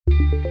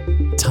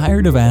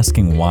Tired of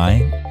asking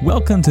why?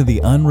 Welcome to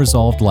the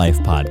Unresolved Life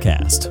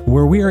podcast,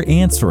 where we are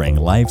answering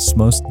life's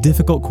most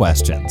difficult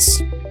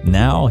questions.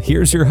 Now,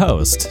 here's your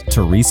host,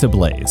 Teresa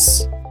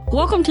Blaze.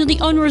 Welcome to the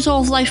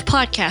Unresolved Life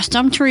podcast.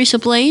 I'm Teresa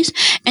Blaze,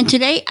 and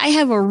today I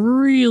have a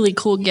really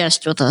cool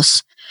guest with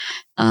us.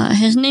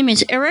 His name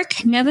is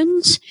Eric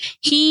Nevins.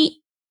 He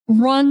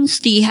runs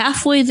the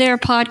Halfway There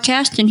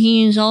podcast, and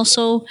he is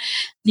also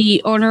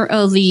the owner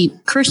of the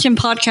Christian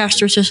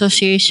Podcasters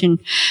Association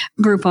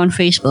group on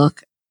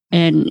Facebook.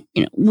 And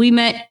we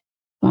met.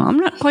 Well, I'm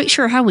not quite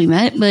sure how we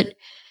met, but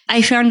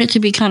I found it to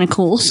be kind of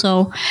cool.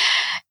 So,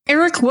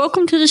 Eric,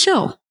 welcome to the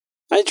show.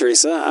 Hi,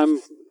 Teresa.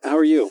 How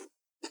are you?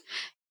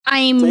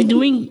 Thank you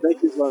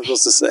is what I'm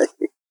supposed to say.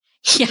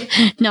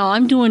 Yeah, no,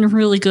 I'm doing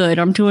really good.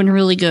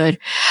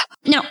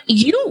 Now,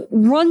 you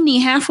run the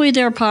Halfway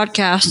There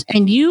podcast,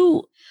 and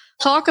you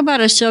talk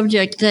about a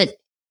subject that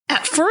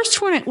at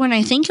first when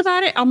I think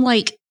about it, I'm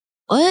like,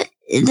 what?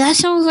 That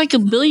sounds like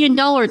 $1 billion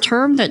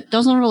term that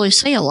doesn't really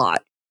say a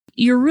lot.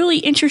 You're really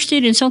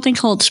interested in something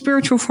called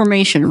spiritual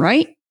formation,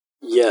 right?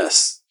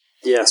 Yes.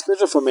 Yeah,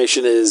 spiritual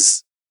formation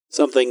is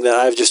something that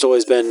I've just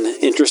always been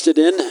interested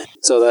in,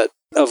 so that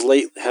of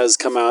late has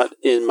come out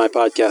in my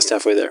podcast,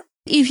 Halfway There.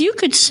 If you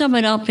could sum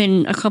it up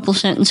in a couple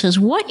sentences,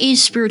 what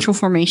is spiritual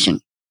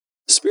formation?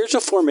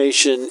 Spiritual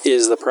formation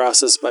is the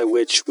process by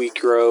which we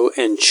grow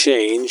and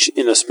change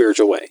in a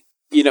spiritual way.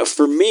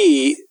 For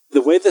me,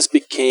 the way this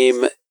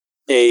became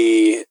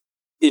a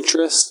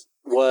interest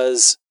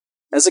was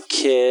as a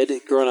kid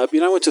growing up.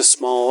 I went to a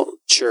small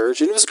church,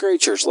 and it was a great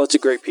church, lots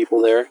of great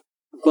people there.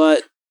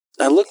 But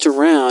I looked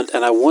around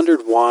and I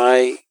wondered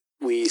why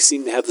we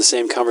seem to have the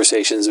same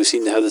conversations. We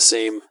seem to have the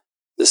same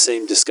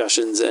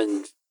discussions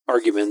and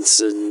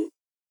arguments and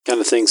kind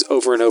of things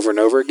over and over and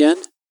over again.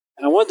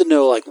 And I wanted to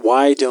know,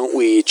 why don't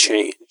we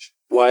change?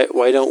 Why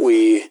don't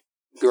we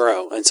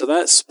grow? And so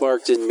that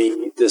sparked in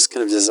me this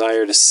kind of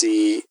desire to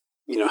see,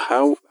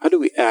 how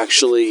do we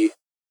actually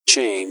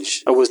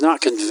change? I was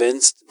not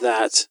convinced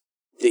that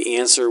the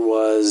answer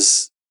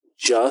was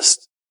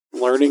just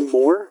learning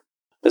more.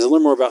 As I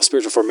learned more about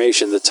spiritual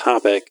formation, the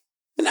topic,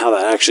 and how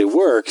that actually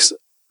works,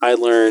 I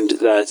learned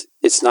that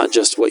it's not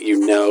just what you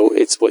know,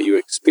 it's what you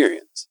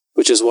experience.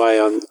 Which is why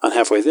on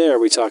Halfway There,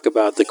 we talk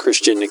about the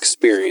Christian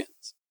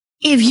experience.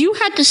 If you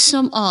had to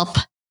sum up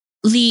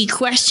the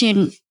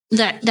question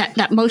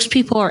that most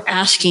people are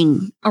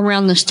asking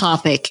around this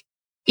topic,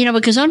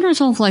 because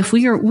Unresolved Life,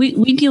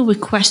 we deal with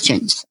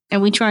questions,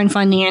 and we try and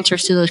find the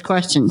answers to those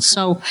questions.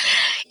 So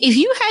if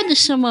you had to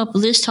sum up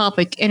this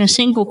topic in a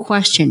single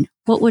question,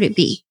 what would it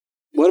be?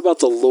 What about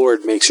the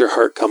Lord makes your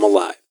heart come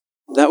alive?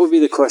 That would be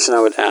the question I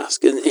would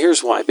ask. And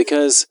here's why.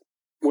 Because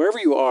wherever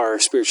you are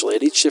spiritually,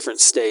 at each different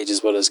stage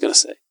is what I was going to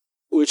say,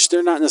 which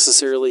they're not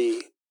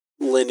necessarily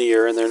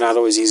linear and they're not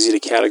always easy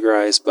to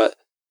categorize, but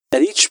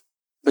at each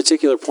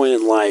particular point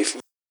in life,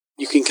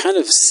 you can kind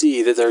of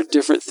see that there are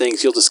different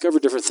things. You'll discover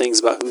different things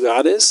about who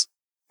God is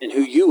and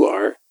who you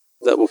are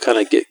that will kind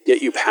of get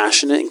you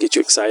passionate and get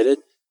you excited.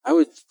 I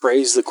would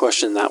phrase the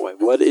question that way.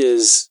 What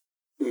is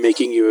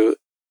making you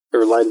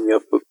or lighting you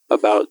up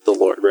about the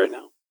Lord right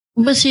now?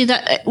 But see,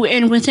 that,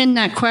 and within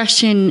that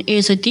question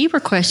is a deeper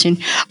question.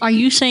 Are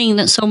you saying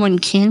that someone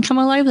can come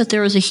alive, that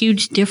there is a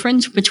huge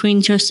difference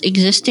between just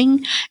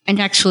existing and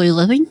actually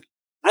living?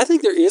 I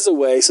think there is a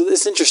way. So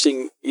it's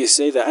interesting you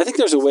say that. I think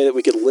there's a way that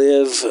we could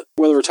live,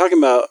 whether we're talking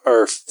about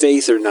our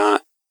faith or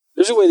not,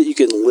 there's a way that you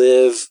can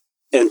live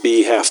and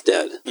be half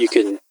dead. You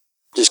can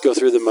just go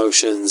through the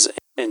motions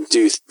and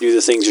do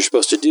the things you're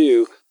supposed to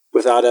do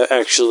without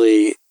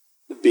actually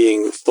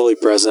being fully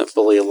present,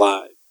 fully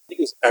alive. I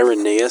think it was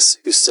Irenaeus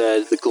who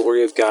said, the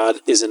glory of God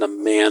is in a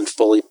man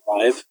fully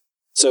alive.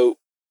 So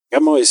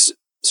I'm always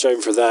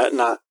striving for that.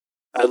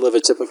 I live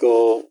a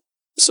typical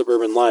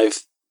suburban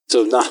life,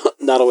 so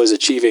not always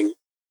achieving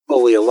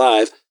fully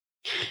alive.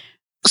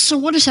 So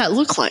what does that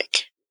look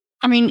like?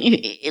 I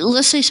mean,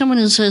 let's say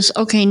someone says,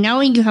 okay, now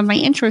you have my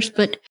interest,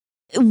 but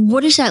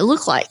what does that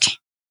look like?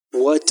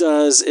 What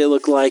does it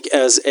look like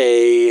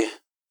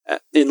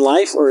in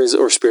life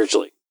or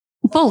spiritually?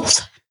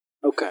 Both.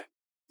 Okay.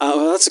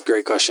 Well, that's a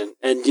great question.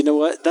 And you know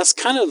what? That's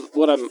kind of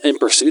what I'm in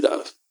pursuit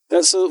of.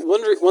 That's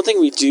one thing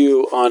we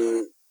do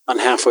on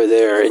Halfway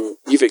There, and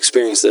you've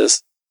experienced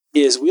this,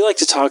 is we like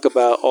to talk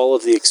about all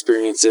of the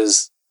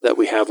experiences that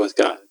we have with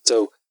God.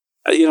 So,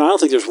 I don't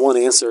think there's one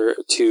answer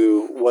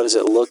to what does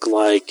it look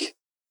like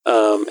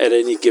at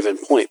any given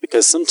point,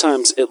 because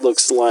sometimes it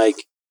looks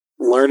like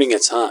learning a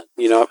ton.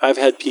 I've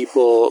had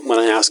people, when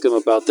I ask them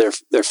about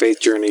their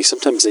faith journey,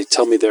 sometimes they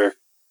tell me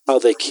how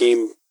they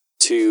came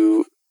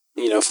to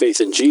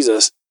faith in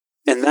Jesus,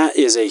 and that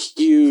is a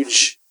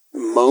huge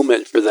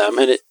moment for them,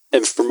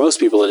 and for most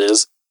people it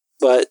is.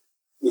 But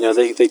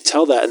they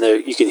tell that,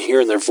 and you can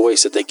hear in their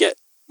voice that they get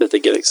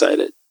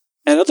excited.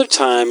 And other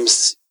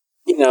times,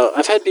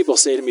 I've had people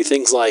say to me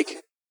things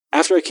like,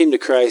 after I came to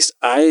Christ,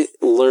 I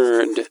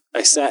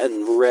sat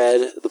and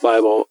read the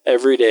Bible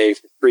every day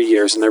for 3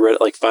 years, and I read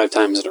it 5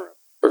 times in a row,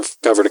 or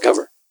cover to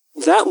cover.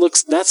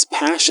 That's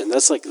passion.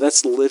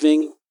 That's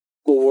living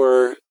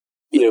for,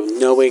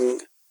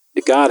 knowing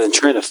God and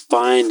trying to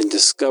find and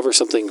discover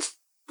something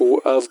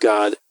of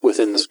God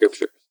within the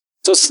scripture.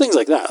 So it's things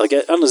like that. Like,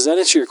 I don't know, does that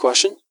answer your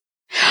question?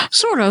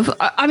 Sort of.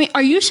 I mean,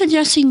 are you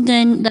suggesting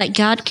then that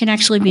God can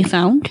actually be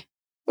found?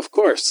 Of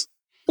course.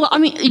 Well, I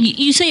mean,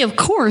 you say of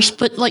course,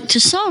 but like to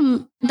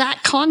some,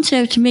 that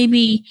concept may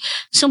be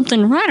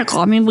something radical.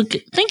 I mean,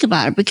 think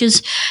about it,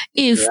 because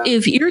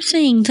if you're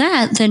saying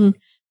that, then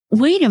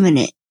wait a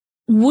minute,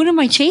 what am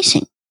I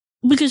chasing?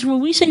 Because when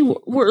we say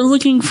we're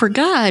looking for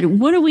God,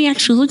 what are we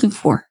actually looking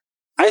for?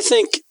 I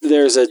think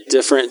there's a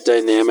different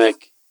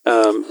dynamic,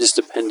 just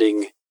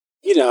depending.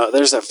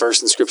 There's that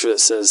verse in scripture that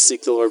says,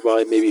 "Seek the Lord while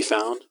he may be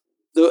found."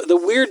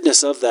 The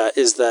weirdness of that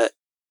is that,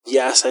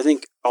 yes, I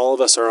think all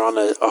of us are on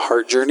a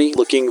heart journey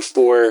looking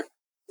for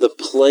the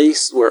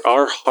place where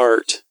our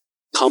heart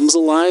comes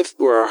alive,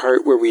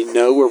 where we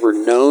know, where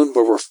we're known,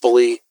 where we're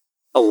fully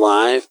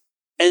alive.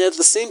 And at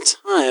the same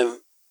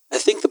time, I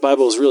think the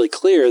Bible is really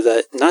clear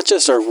that not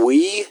just are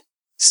we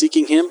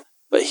seeking him,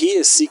 but he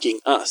is seeking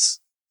us.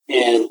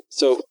 And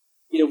so,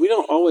 we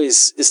don't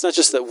always, it's not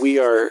just that we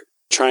are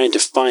trying to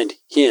find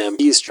him,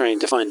 he's trying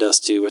to find us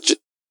too, which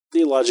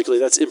theologically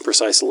that's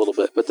imprecise a little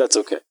bit, but that's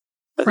okay.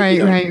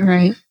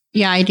 Right.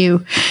 Yeah, I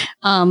do.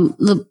 Where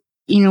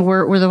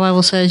the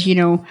Bible says,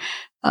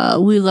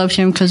 we loved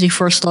him because he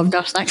first loved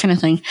us, that kind of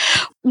thing.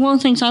 One of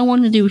the things I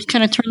wanted to do was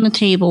kind of turn the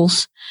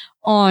tables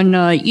on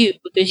you,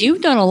 because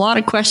you've done a lot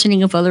of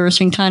questioning of others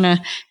and kind of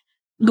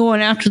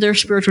going after their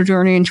spiritual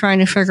journey and trying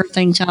to figure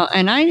things out.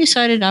 And I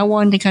decided I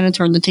wanted to kind of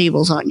turn the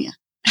tables on you.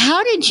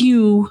 How did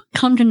you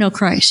come to know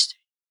Christ?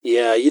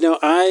 Yeah,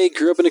 I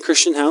grew up in a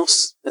Christian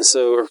house, and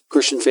so a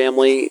Christian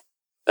family.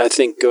 I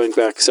think going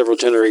back several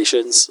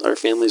generations, our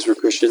families were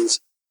Christians.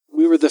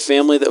 We were the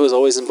family that was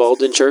always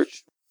involved in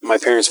church. My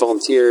parents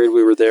volunteered.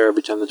 We were there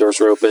every time the doors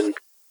were open,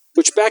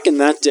 which back in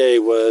that day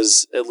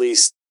was at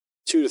least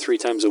 2 to 3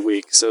 times a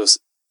week. So I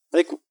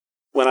think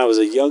when I was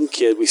a young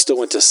kid, we still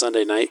went to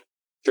Sunday night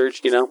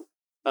church,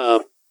 I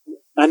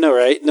know,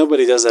 right?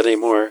 Nobody does that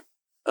anymore.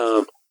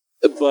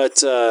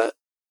 But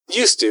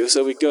used to.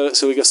 So we go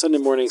Sunday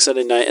morning,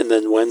 Sunday night, and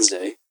then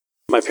Wednesday.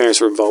 My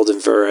parents were involved in a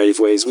variety of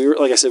ways. We were,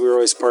 like I said, we were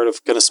always part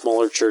of kind of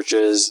smaller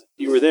churches.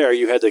 You were there,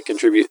 you had to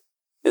contribute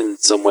in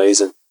some ways.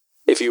 And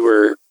if you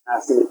were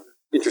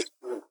interested.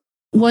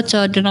 What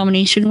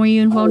denomination were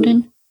you involved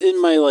in?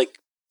 In my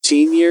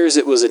teen years,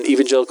 it was an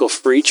evangelical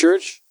free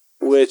church,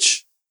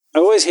 which I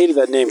always hated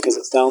that name because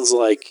it sounds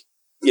like,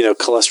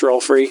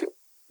 cholesterol free.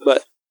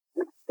 But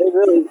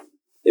it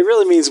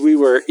really means we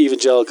were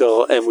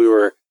evangelical and we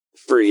were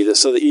free.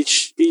 So that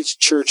each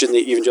church in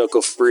the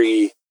evangelical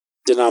free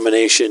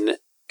denomination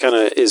kind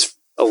of is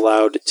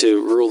allowed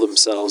to rule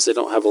themselves. They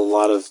don't have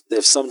they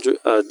have some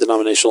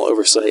denominational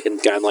oversight and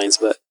guidelines,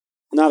 but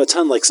not a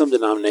ton like some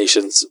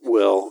denominations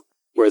will,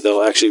 where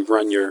they'll actually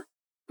run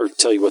or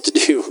tell you what to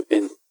do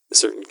in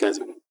certain kinds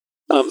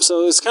of.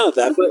 So it's kind of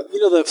that,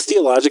 but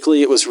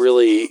theologically it was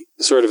really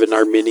sort of an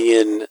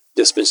Arminian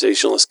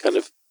dispensationalist kind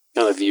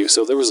of view.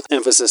 So there was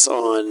emphasis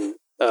on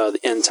the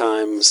end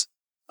times,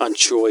 on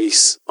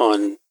choice,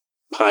 on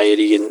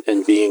piety,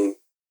 and being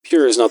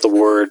pure is not the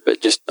word,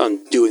 but just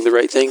on doing the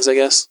right things, I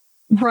guess.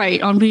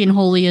 Right, on being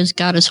holy as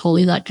God is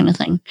holy, that kind of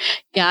thing.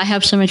 Yeah, I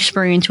have some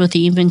experience with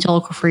the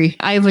evangelical free.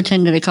 I've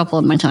attended a couple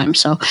of my times.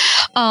 So,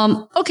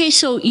 okay,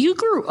 so you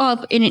grew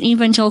up in an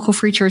evangelical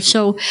free church.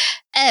 So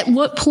at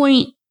what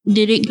point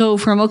did it go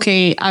from,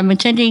 okay, I'm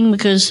attending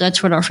because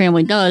that's what our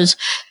family does.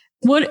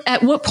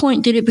 At what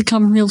point did it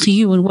become real to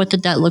you, and what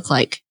did that look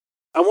like?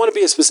 I want to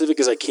be as specific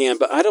as I can,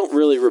 but I don't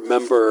really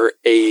remember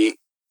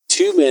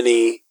too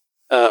many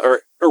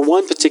or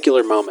one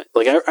particular moment.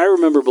 I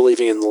remember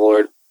believing in the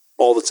Lord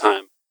all the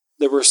time.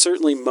 There were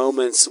certainly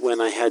moments when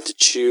I had to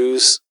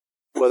choose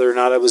whether or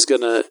not I was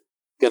gonna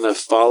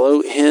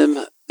follow him,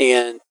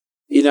 and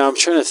I'm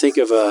trying to think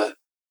of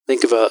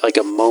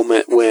a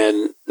moment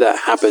when that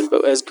happened.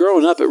 But as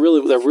growing up, there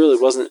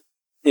really wasn't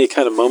any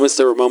kind of moments.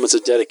 There were moments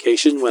of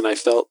dedication when I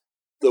felt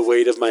the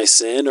weight of my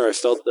sin, or I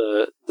felt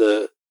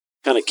the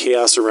kind of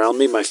chaos around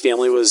me. My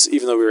family was,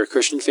 even though we were a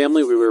Christian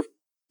family, we were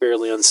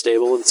fairly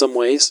unstable in some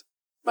ways.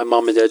 My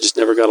mom and dad just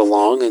never got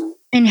along.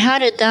 And how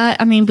did that,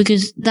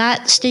 because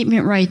that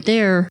statement right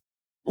there,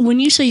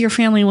 when you say your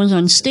family was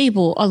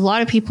unstable, a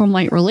lot of people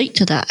might relate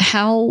to that.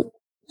 How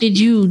did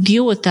you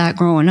deal with that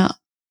growing up?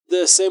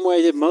 The same way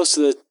I did most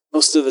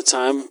of the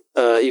time,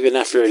 even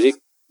after I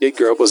did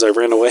grow up, was I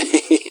ran away.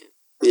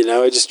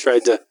 I just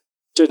tried to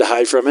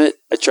hide from it.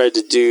 I tried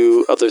to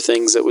do other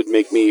things that would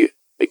make me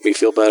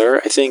feel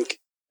better. I think,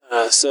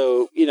 I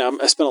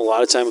spent a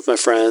lot of time with my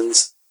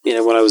friends,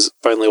 when I was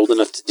finally old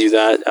enough to do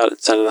that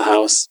outside of the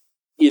house.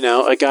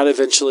 I got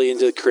eventually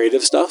into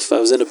creative stuff. I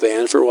was in a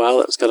band for a while.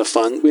 That was kind of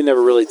fun. We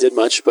never really did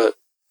much, but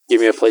gave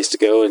me a place to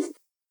go and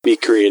be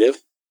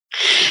creative.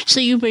 So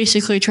you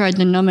basically tried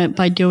to numb it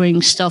by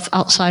doing stuff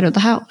outside of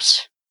the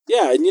house.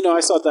 Yeah, and I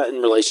saw that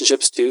in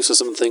relationships too. So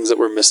some of the things that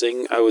were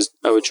missing, I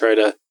would try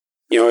to,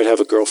 I'd have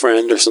a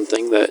girlfriend or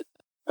something that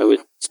I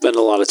would spend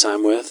a lot of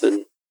time with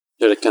and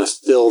try to kind of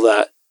fill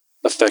that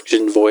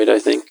affection void, I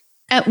think.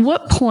 At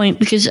what point,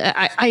 because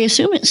I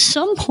assume at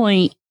some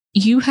point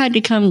you had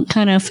to come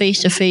kind of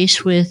face to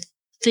face with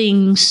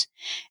things.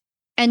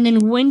 And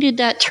then when did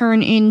that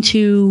turn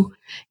into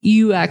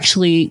you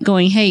actually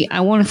going, hey,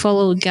 I want to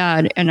follow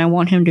God and I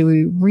want him to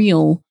be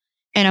real.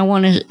 And I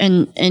want to,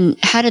 and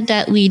how did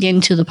that lead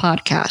into the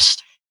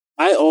podcast?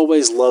 I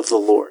always love the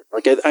Lord.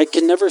 Like I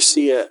can never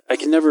see it. I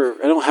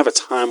don't have a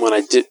time when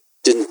I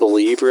didn't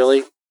believe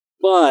really,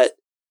 but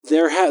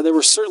there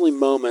were certainly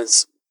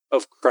moments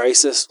of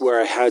crisis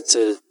where I had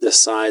to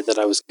decide that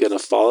I was going to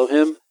follow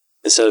him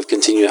instead of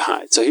continue to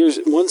hide. So here's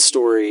one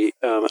story,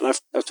 and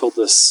I've told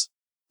this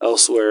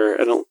elsewhere.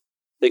 I don't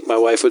think my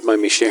wife would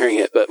mind me sharing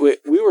it, but we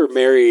were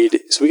married.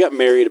 So we got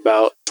married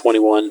about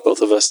 21,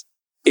 both of us,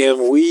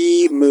 and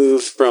we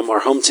moved from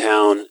our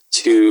hometown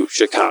to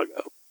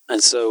Chicago.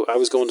 And so I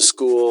was going to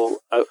school.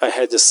 I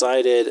had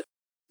decided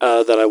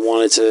that I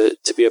wanted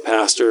to be a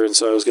pastor, and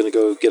so I was going to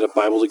go get a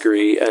Bible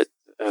degree at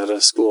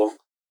a school.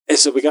 And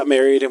so we got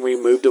married and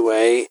we moved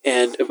away.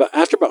 And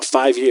after about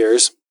 5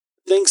 years,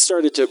 things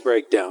started to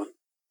break down.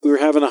 We were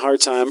having a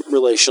hard time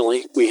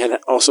relationally. We had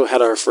also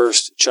had our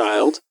first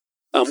child,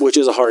 which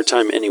is a hard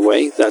time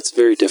anyway. That's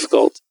very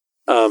difficult.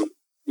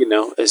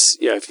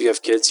 If you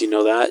have kids, you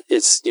know that.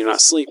 You're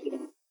not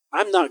sleeping.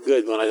 I'm not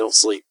good when I don't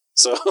sleep.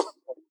 So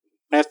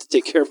I have to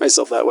take care of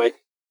myself that way.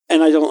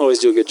 And I don't always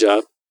do a good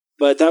job.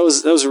 But that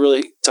was a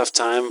really tough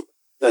time.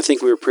 I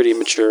think we were pretty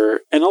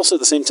mature. And also at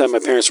the same time, my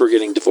parents were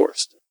getting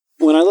divorced.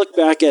 When I look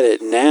back at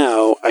it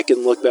now, I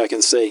can look back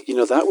and say,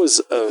 that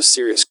was a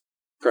serious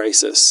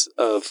crisis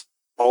of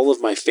all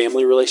of my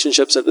family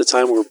relationships at the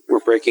time were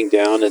breaking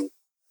down and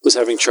was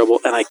having trouble.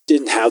 And I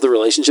didn't have the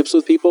relationships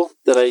with people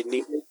that I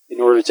needed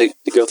in order to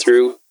go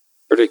through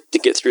or to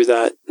get through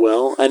that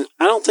well. And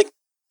I don't think,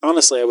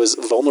 honestly, I was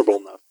vulnerable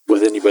enough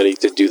with anybody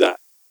to do that.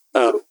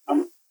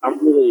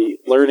 I'm really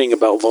learning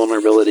about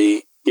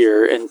vulnerability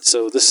here. And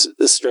so this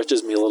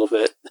stretches me a little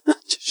bit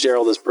to share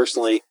all this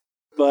personally,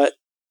 but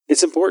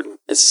it's important.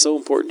 It's so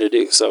important to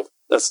do. So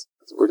that's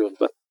what we're doing.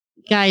 But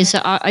guys,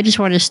 I just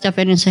want to step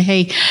in and say,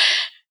 hey,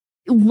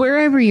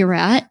 wherever you're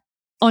at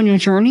on your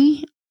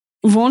journey,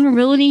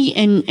 vulnerability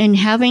and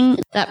having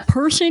that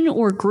person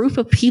or group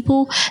of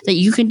people that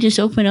you can just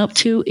open up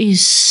to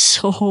is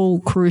so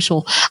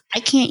crucial. I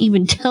can't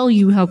even tell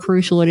you how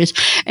crucial it is.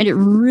 And it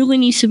really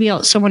needs to be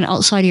someone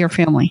outside of your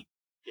family.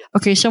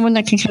 Okay, someone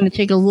that can kind of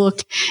take a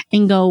look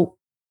and go,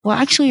 well,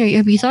 actually,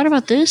 have you thought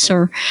about this?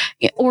 Or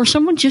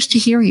someone just to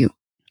hear you.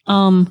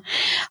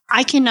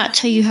 I cannot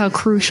tell you how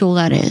crucial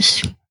that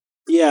is.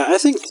 Yeah, I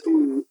think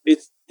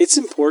it's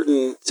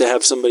important to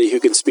have somebody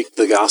who can speak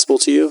the gospel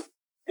to you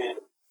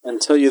and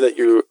tell you that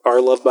you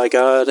are loved by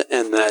God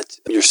and that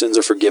your sins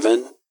are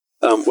forgiven,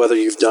 whether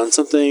you've done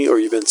something or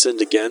you've been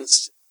sinned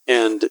against,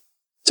 and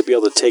to be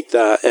able to take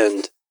that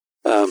and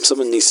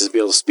someone needs to be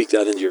able to speak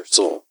that into your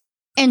soul.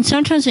 And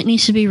sometimes it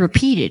needs to be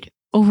repeated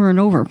over and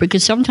over,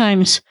 because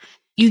sometimes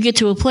you get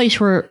to a place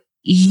where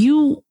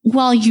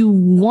while you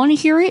want to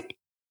hear it,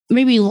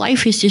 maybe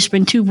life has just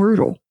been too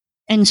brutal.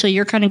 And so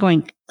you're kind of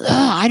going,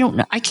 I don't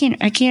know. I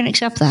can't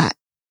accept that.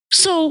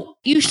 So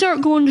you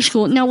start going to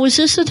school. Now, was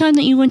this the time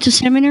that you went to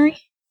seminary?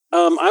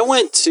 I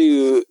went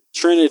to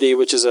Trinity,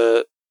 which is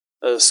a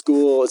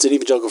school. It's an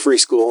evangelical free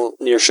school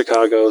near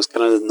Chicago. It's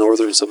kind of the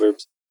northern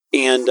suburbs.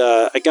 And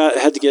I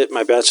had to get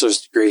my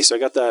bachelor's degree, so I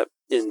got that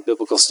in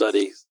biblical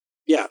studies.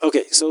 Yeah,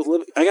 okay.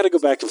 So I got to go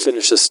back and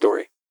finish this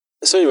story.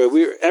 So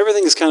anyway,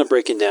 everything is kind of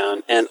breaking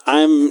down, and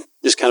I'm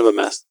just kind of a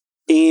mess.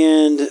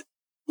 And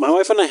my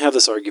wife and I have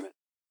this argument.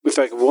 In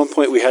fact, at one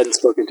point we hadn't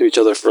spoken to each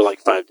other for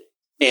like 5 days,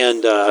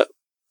 and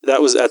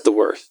that was at the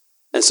worst.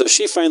 And so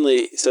she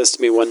finally says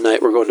to me one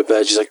night, we're going to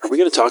bed. She's like, "Are we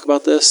going to talk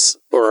about this,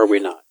 or are we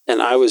not?"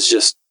 And I was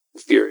just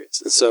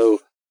furious. And so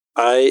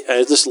I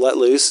just let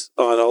loose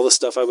on all the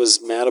stuff I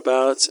was mad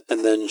about,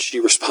 and then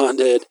she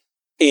responded.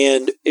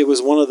 And it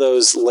was one of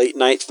those late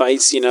night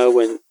fights,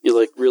 when you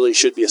like really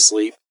should be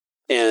asleep,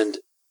 and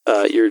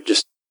you're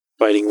just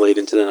fighting late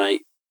into the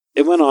night.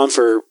 It went on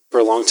for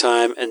a long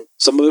time, and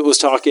some of it was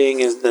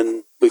talking, and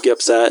then we'd get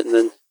upset, and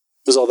then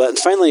it was all that. And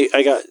finally,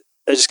 I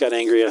just got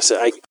angry. I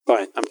said,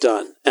 fine, I'm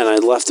done. And I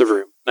left the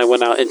room. And I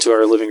went out into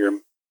our living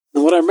room.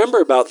 And what I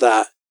remember about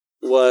that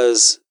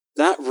was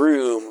that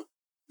room,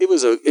 it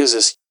was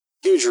this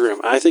huge room.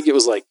 I think it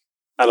was like,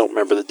 I don't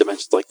remember the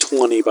dimensions, like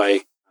 20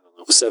 by,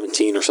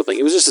 17 or something.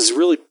 It was just this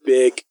really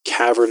big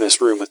cavernous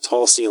room with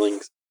tall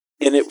ceilings.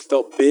 And it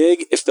felt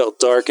big, it felt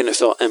dark, and it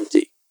felt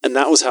empty. And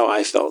that was how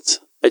I felt.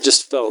 I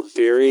just felt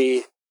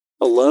very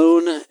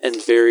alone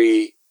and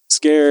very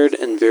scared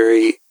and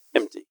very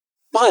empty.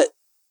 But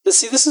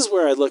see, this is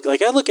where I look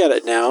at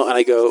it now and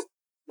I go,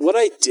 what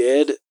I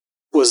did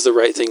was the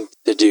right thing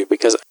to do,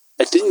 because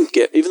I didn't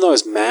even though I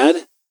was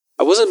mad,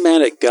 I wasn't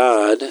mad at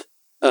God,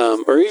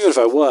 or even if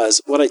I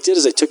was, what I did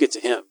is I took it to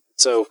him.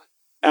 So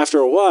after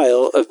a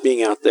while of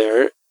being out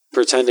there,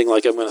 pretending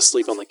like I'm going to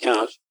sleep on the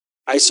couch,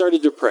 I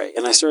started to pray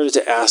and I started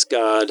to ask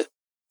God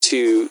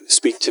to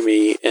speak to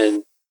me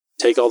and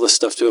take all this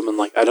stuff to him and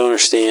like, I don't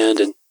understand.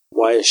 And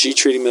why is she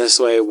treating me this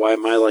way? Why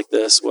am I like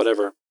this?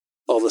 Whatever,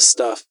 all this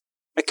stuff.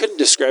 I couldn't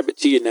describe it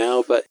to you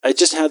now, but I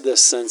just had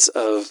this sense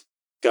of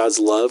God's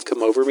love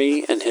come over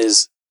me and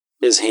his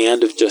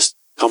hand of just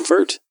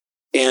comfort.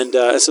 And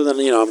so then,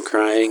 I'm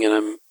crying and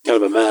I'm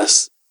kind of a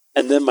mess.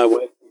 And then my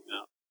wife came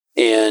out.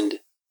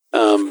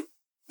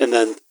 And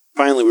then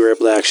finally we were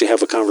able to actually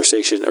have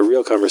a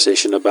real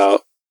conversation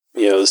about,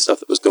 the stuff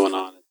that was going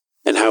on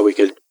and how we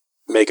could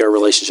make our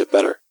relationship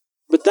better.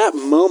 But that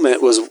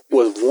moment was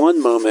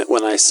one moment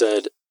when I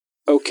said,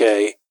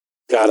 okay,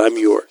 God, I'm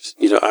yours.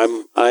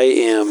 I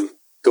am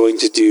going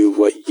to do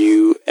what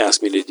you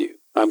asked me to do.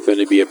 I'm going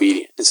to be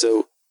obedient. And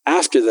so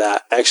after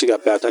that, I actually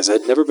got baptized. I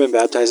had never been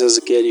baptized as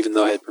a kid, even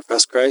though I had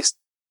professed Christ.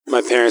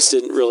 My parents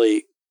didn't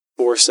really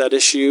force that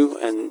issue,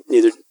 and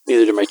neither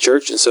did my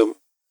church. And so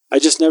I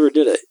just never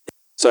did it.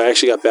 So I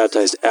actually got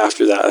baptized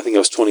after that. I think I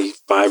was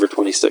 25 or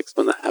 26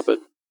 when that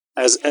happened,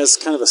 as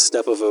kind of a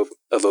step of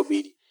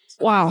obedience.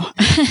 Wow.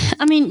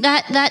 I mean,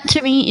 that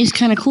to me is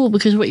kind of cool,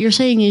 because what you're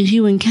saying is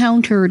you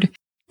encountered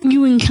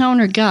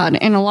God,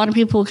 and a lot of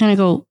people kind of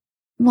go,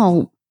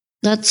 well,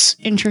 that's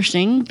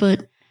interesting,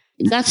 but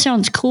that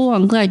sounds cool.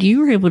 I'm glad you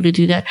were able to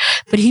do that,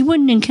 but he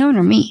wouldn't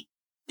encounter me.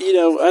 I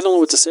don't know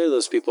what to say to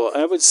those people.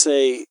 I would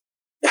say,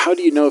 how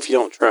do you know if you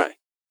don't try,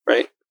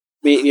 right?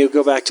 I mean,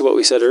 go back to what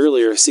we said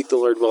earlier, seek the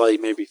Lord while he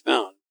may be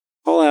found.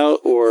 Call out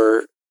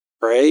or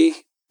pray,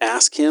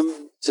 ask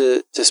him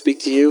to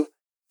speak to you,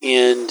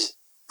 and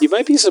you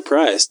might be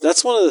surprised.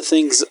 That's one of the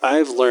things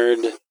I've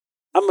learned.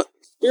 I'm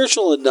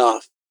spiritual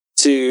enough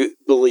to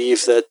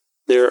believe that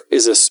there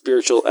is a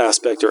spiritual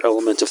aspect or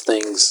element of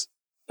things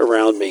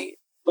around me.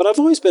 But I've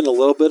always been a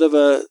little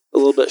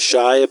bit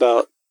shy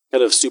about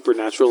kind of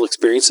supernatural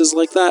experiences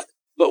like that.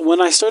 But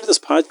when I started this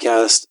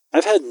podcast,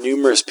 I've had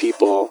numerous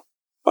people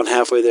on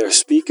Halfway There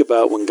speak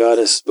about when God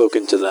has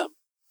spoken to them.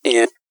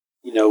 And,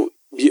 I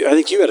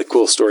think you had a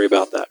cool story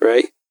about that,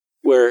 right?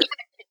 Where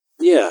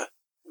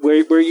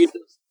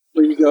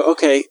you go,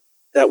 okay,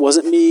 that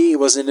wasn't me. It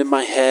wasn't in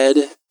my head.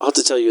 I'll have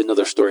to tell you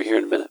another story here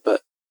in a minute,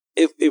 but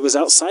it was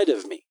outside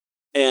of me.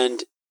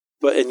 And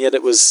yet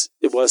it was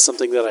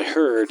something that I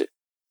heard.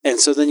 And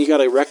so then you got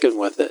to reckon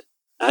with it.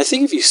 And I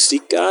think if you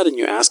seek God and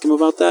you ask him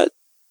about that,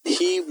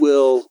 he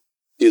will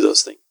do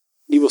those things.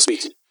 He will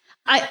speak to you.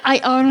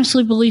 I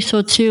honestly believe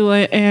so too.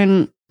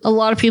 And a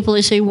lot of people,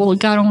 they say, well,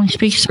 God only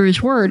speaks through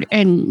his word.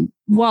 And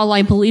while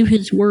I believe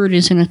his word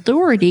is an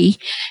authority,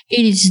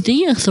 it is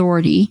the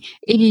authority.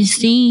 It is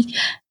the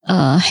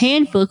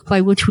handbook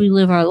by which we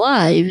live our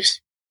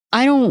lives.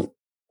 I don't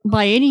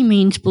by any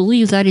means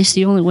believe that is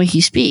the only way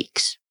he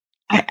speaks.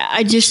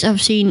 I just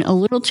have seen a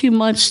little too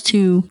much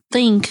to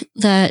think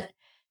that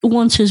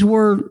once his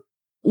word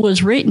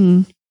was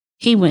written,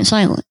 he went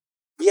silent.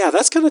 Yeah,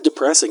 that's kind of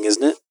depressing,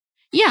 isn't it?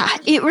 Yeah,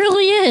 it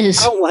really is.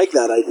 I don't like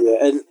that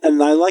idea,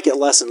 and I like it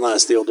less and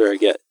less the older I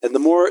get. And the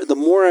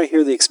more I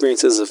hear the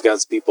experiences of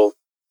God's people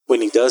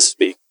when he does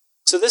speak.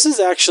 So this is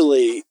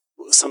actually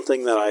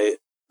something that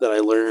I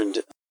learned.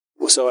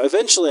 So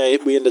eventually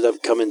we ended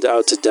up coming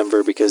out to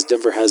Denver because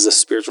Denver has this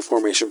spiritual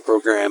formation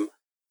program.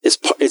 It's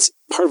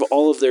part of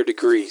all of their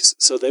degrees.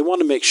 So they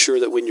want to make sure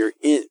that when you're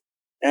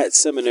at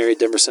seminary,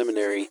 Denver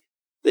Seminary,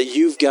 that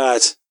you've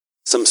got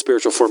some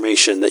spiritual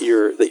formation, that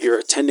you're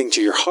attending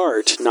to your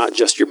heart, not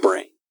just your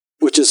brain,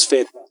 which is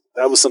fantastic.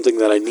 That was something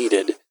that I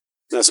needed.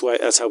 That's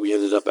how we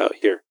ended up out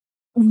here.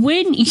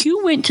 When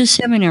you went to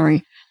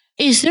seminary,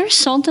 is there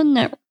something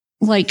that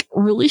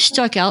really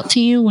stuck out to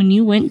you when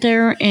you went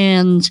there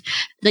and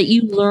that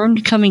you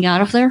learned coming out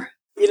of there?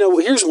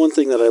 Here's one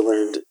thing that I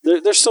learned.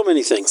 There's so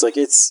many things.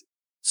 It's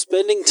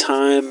spending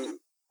time.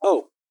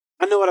 Oh,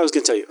 I know what I was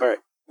going to tell you. All right.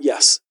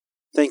 Yes.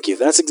 Thank you.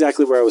 That's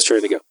exactly where I was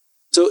trying to go.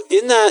 So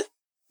in that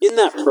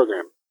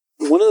program,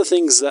 one of the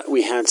things that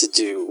we had to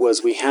do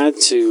was we had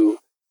to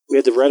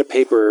write a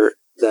paper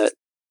that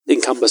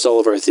encompassed all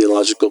of our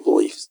theological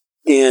beliefs.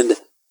 And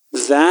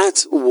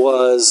that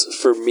was,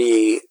 for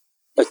me,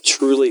 a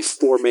truly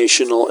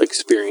formational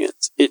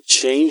experience. It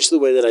changed the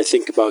way that I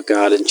think about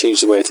God and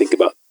changed the way I think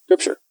about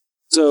Scripture.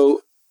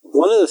 So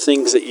one of the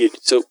things that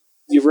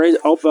you write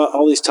about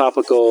all these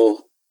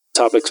topical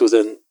topics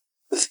within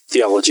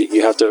theology.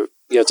 You have to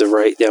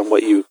write down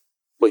what you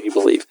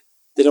believe.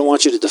 They don't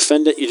want you to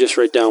defend it. You just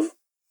write down,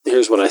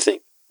 here's what I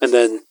think. And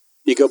then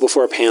you go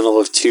before a panel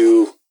of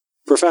two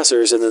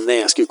professors, and then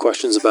they ask you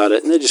questions about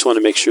it, and they just want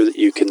to make sure that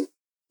you can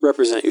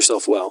represent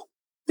yourself well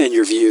and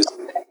your views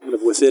kind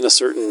of within a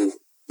certain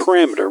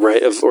parameter,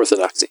 right, of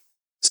orthodoxy.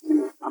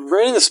 So I'm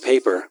writing this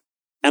paper,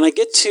 and I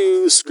get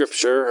to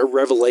Scripture, or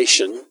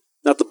Revelation,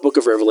 not the book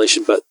of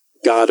Revelation, but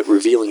God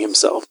revealing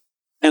himself.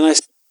 And I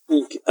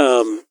think,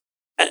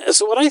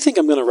 so what I think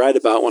I'm going to write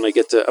about I'm going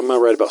to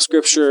write about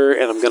Scripture,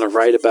 and I'm going to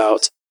write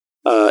about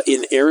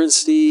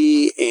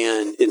inerrancy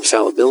and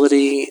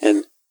infallibility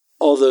and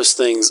all those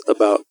things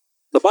about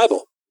the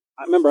Bible.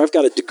 I remember I've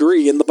got a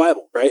degree in the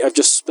Bible, right? I've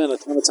just spent a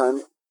ton of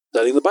time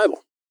studying the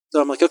Bible. So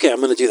I'm like, okay,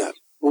 I'm going to do that.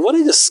 Well, what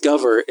I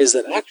discover is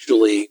that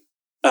actually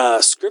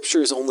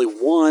Scripture is only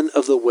one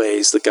of the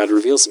ways that God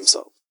reveals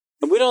himself.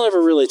 And we don't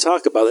ever really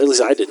talk about it, at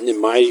least I didn't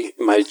in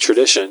my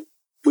tradition.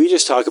 We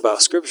just talk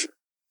about Scripture.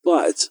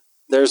 But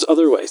there's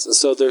other ways. And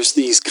so there's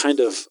these kind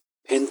of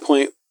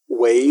pinpoint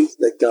ways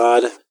that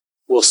God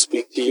will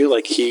speak to you.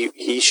 Like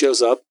he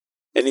shows up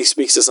and he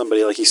speaks to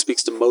somebody, like he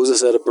speaks to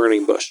Moses at a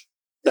burning bush.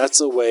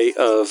 That's a way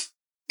of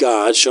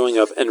God showing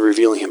up and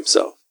revealing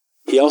himself.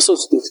 He also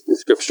speaks through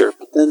Scripture.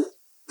 But then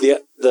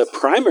the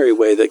primary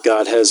way that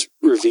God has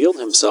revealed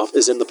himself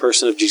is in the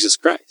person of Jesus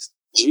Christ.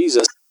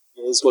 Jesus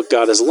is what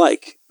God is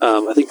like.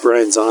 I think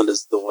Brian Zond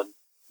is the one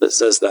that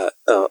says that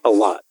a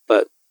lot.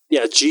 But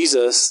yeah,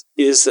 Jesus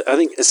is, I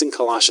think it's in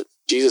Colossians.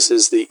 Jesus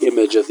is the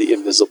image of the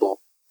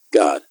invisible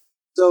God.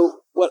 So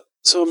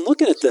I'm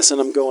looking at this and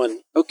I'm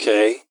going,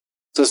 okay,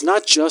 so it's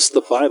not just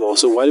the Bible.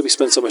 So why do we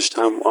spend so much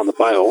time on the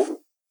Bible,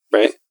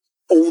 right?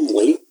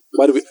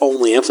 Why do we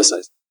only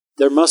emphasize?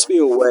 There must be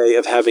a way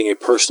of having a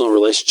personal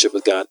relationship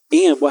with God.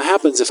 And what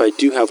happens if I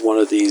do have one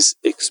of these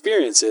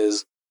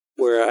experiences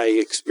where I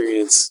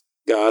experience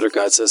God or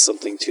God says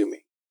something to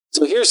me?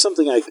 So here's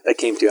something I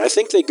came to. I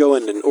think they go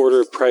in an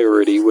order of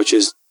priority, which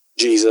is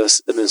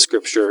Jesus and then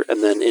Scripture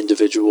and then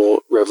individual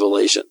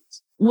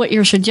revelations. What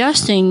you're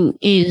suggesting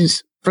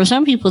is, for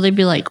some people, they'd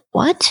be like,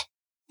 what?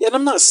 Yeah, and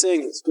I'm not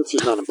saying that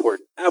Scripture's not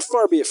important. How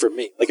far be it from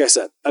me? Like I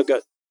said,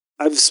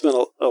 I've spent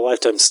a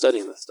lifetime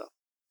studying this stuff.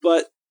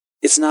 But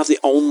it's not the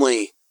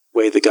only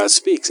way that God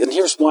speaks. And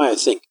here's why I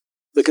think.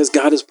 Because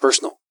God is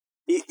personal.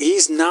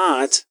 He's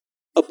not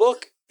a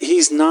book.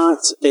 He's not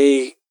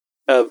a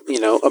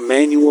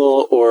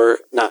manual, or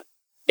not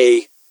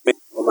a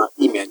manual, not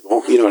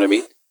e-manual. You know what I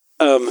mean?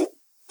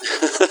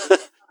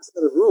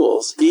 Set of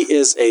rules. He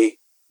is a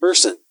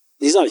person.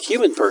 He's not a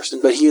human person,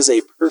 but he is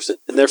a person.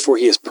 And therefore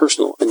he is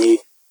personal and he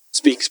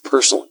speaks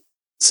personally.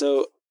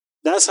 So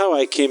that's how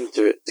I came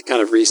to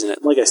kind of reason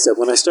it. Like I said,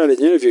 when I started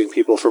interviewing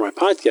people for my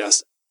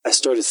podcast, I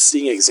started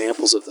seeing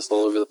examples of this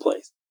all over the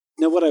place.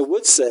 Now, what I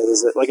would say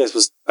is that,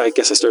 I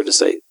guess I started to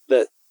say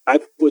that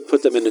I would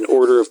put them in an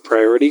order of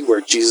priority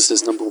where Jesus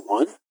is number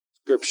one,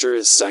 Scripture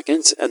is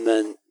second, and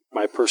then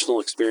my personal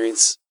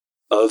experience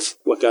of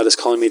what God is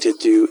calling me to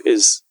do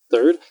is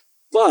third.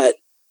 But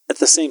at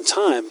the same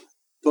time,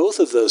 both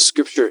of those,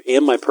 Scripture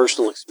and my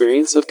personal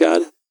experience of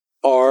God,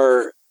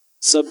 are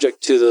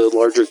subject to the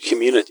larger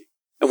community.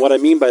 And what I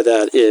mean by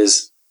that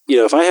is,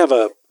 if I have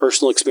a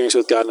personal experience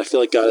with God and I feel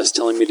like God is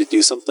telling me to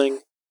do something,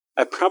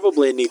 I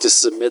probably need to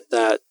submit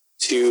that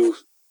to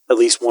at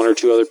least one or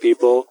two other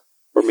people,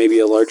 or maybe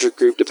a larger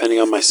group, depending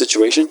on my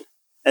situation,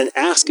 and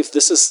ask if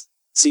this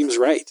seems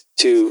right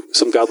to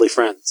some godly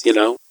friends.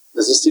 Does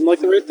this seem like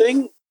the right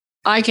thing?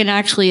 I can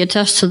actually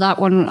attest to that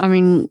one. I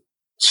mean,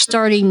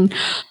 starting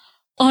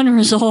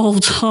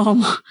unresolved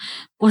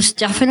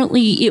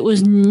it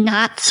was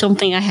not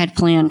something I had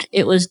planned.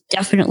 It was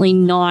definitely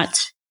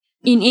not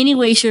in any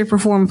way, shape, or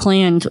form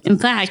planned. In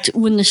fact,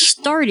 when it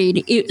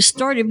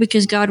started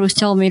because God was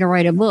telling me to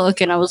write a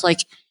book, and I was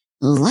like,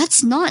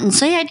 let's not and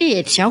say I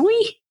did, shall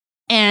we?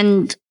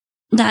 And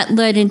that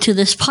led into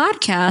this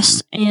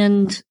podcast.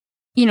 And,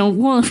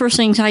 one of the first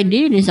things I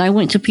did is I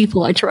went to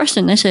people I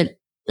trusted and I said,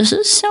 does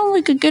this sound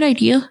like a good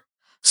idea?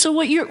 So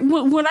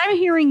what I'm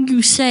hearing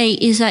you say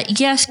is that,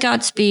 yes,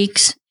 God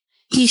speaks.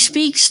 He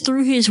speaks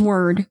through his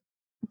word,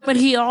 but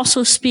he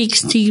also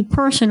speaks to you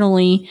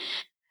personally.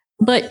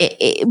 But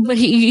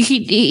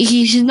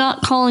he's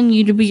not calling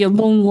you to be a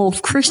lone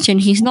wolf Christian.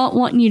 He's not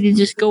wanting you to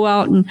just go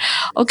out and,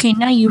 okay,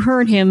 now you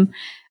heard him.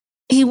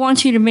 He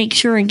wants you to make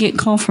sure and get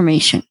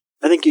confirmation.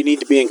 I think you need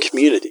to be in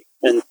community,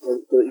 and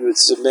you would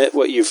submit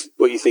what you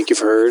think you've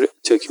heard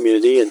to a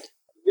community. And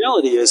the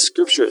reality is,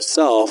 Scripture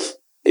itself,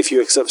 if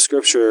you accept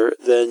Scripture,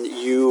 then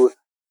you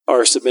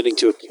are submitting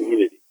to a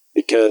community,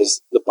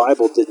 because the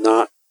Bible did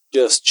not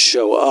just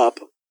show up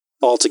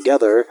all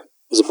together.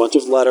 It was a bunch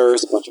of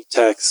letters, a bunch of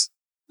texts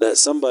that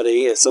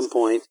somebody at some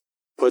point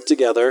put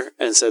together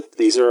and said,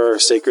 these are our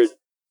sacred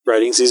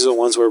writings. These are the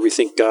ones where we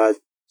think God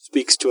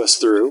speaks to us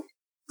through.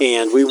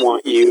 And we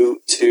want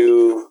you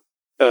to,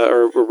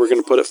 or we're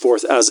going to put it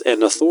forth as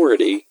an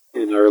authority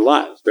in our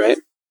lives, right?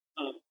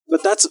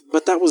 But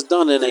that was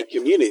done in a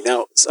community.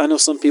 Now, I know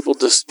some people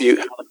dispute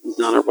how it was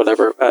done or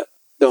whatever. I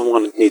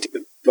don't need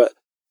to, but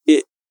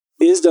it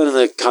is done in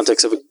the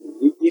context of a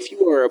community. If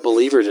you are a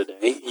believer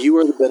today, you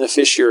are the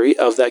beneficiary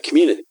of that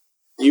community.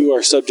 You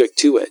are subject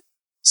to it.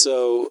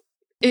 So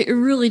it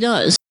really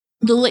does.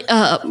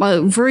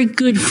 A very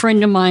good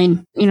friend of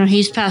mine,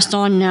 he's passed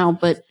on now,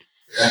 but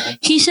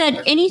he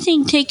said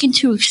anything taken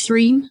to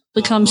extreme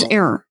becomes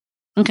error.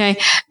 Okay,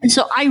 and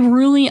so I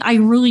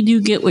really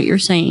do get what you're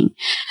saying.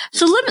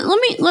 So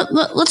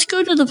let's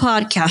go to the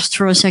podcast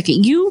for a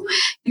second.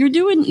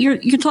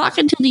 You're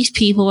talking to these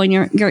people and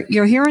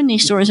you're hearing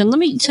these stories. And let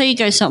me tell you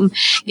guys something.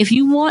 If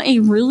you want a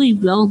really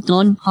well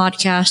done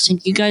podcast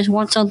and you guys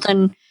want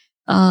something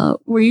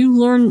where you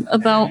learn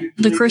about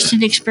the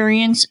Christian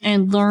experience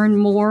and learn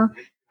more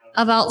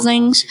about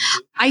things,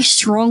 I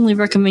strongly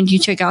recommend you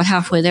check out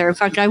Halfway There. In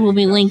fact, I will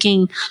be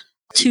linking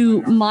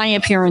to my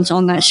appearance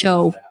on that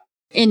show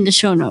in the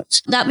show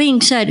notes. That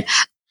being said,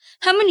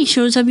 how many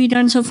shows have you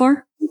done so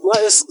far?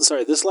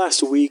 This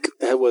last week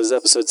was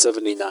episode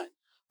 79.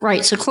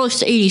 Right, so close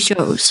to 80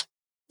 shows.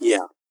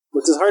 Yeah,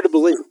 which is hard to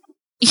believe.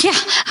 Yeah,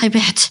 I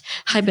bet.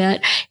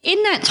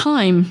 In that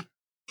time,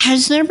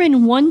 has there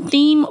been one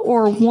theme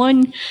or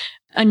one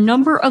a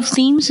number of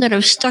themes that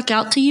have stuck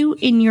out to you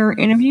in your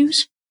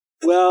interviews?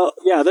 Well,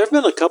 yeah, there have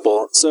been a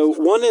couple. So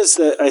one is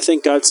that I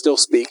think God still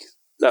speaks.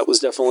 That was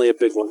definitely a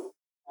big one.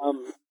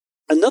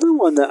 Another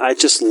one that I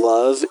just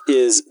love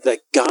is that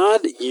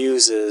God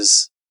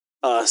uses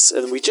us,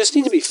 and we just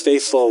need to be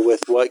faithful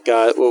with what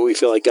we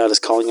feel like God is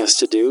calling us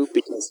to do,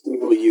 because He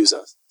will use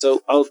us.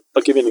 So I'll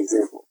give you an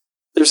example.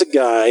 There's a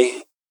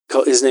guy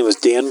his name was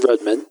Dan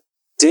Rudman.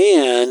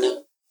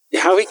 Dan,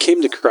 how he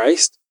came to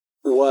Christ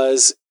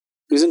was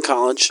he was in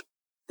college,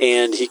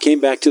 and he came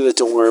back to the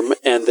dorm,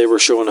 and they were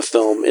showing a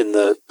film in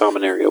the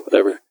common area,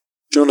 whatever.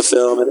 Showing a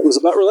film, and it was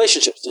about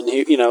relationships. And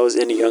he, as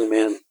any young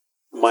man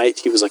might,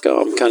 he was like,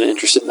 "Oh, I'm kind of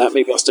interested in that.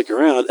 Maybe I'll stick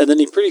around." And then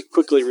he pretty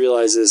quickly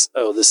realizes,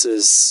 "Oh, this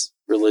is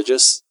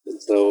religious,"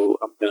 and so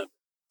I'm gonna.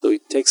 So he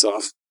takes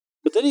off.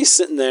 But then he's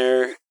sitting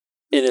there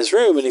in his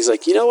room, and he's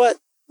like, "You know what?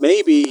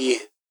 Maybe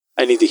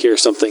I need to hear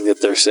something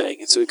that they're saying."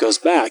 And so he goes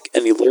back,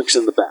 and he lurks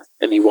in the back,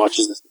 and he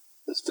watches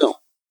this film.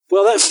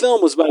 Well, that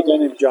film was about a guy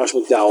named Josh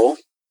McDowell.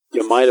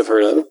 You might have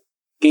heard of him.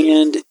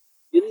 And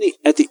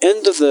at the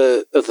end of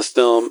the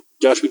film,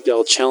 Josh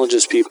McDowell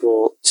challenges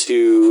people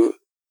to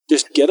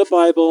just get a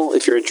Bible.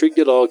 If you're intrigued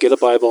at all, get a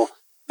Bible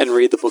and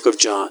read the book of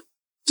John.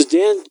 So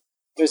Dan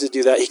tries to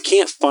do that. He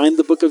can't find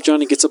the book of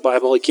John. He gets a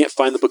Bible. He can't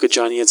find the book of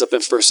John. He ends up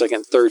in 1st,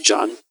 2nd, 3rd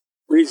John.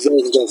 Reads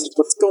those and goes,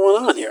 "What's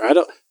going on here? I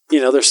don't,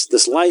 there's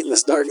this light and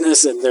this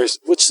darkness, and there's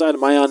which side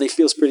am I on?" He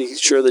feels pretty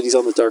sure that he's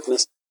on the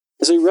darkness.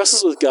 And so he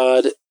wrestles with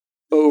God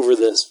over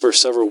this for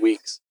several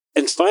weeks.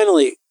 And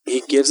finally,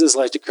 he gives his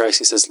life to Christ.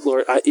 He says,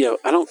 "Lord, I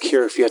don't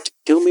care if you have to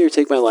kill me or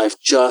take my life.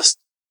 Just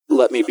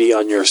let me be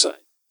on your side."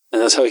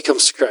 And that's how he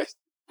comes to Christ.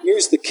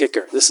 Here's the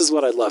kicker. This is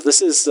what I love.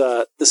 This is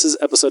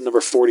episode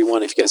number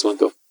 41. If you guys want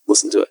to go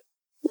listen to it.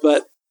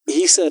 But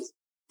he said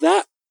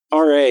that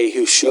RA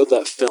who showed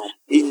that film,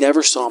 he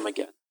never saw him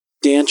again.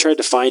 Dan tried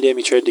to find him.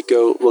 He tried to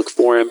go look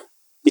for him.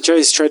 He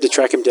tried to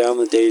track him down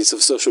in the days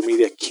of social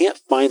media. Can't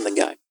find the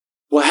guy.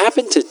 What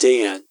happened to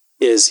Dan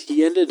is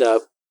he ended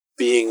up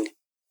being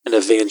an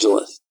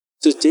evangelist.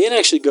 So Dan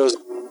actually goes.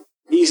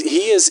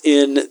 He is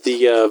in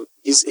the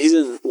he's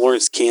in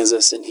Lawrence,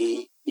 Kansas, and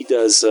he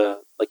does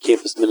like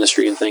campus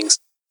ministry and things.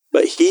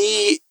 But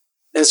he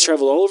has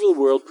traveled all over the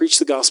world, preached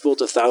the gospel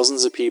to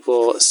thousands of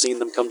people, seen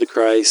them come to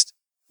Christ,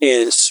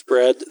 and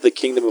spread the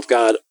kingdom of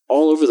God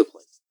all over the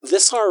place.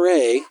 This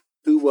RA,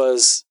 who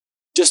was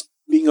just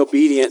being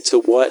obedient to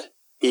what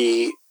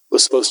he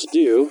was supposed to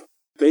do,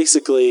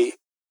 basically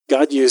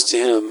God used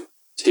him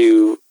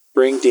to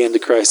bring Dan to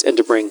Christ and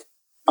to bring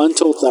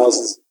untold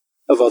thousands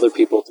of other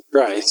people to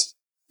Christ.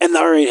 And the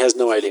RA has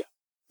no idea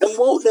and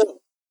won't know.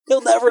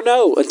 He'll never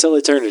know until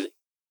eternity.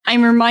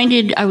 I'm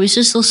reminded, I was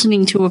just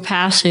listening to a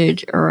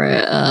passage, or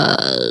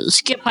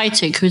Skip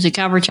Heitzig, who's a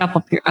Calvary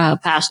Chapel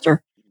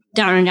pastor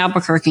down in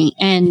Albuquerque.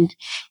 And,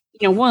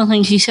 one of the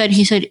things he said,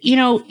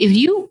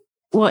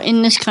 well,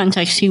 in this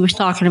context, he was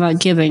talking about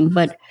giving,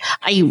 but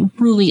I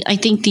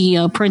think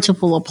the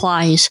principle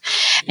applies.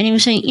 And he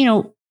was saying,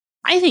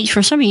 I think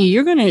for some of you,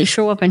 you're going to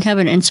show up in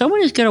heaven and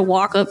someone is going to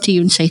walk up to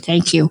you and say,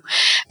 "Thank you."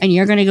 And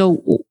you're going to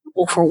go,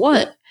 "Well, for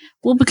what?"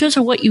 "Well, because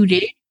of what you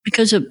did.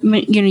 Because of,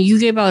 you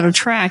gave out a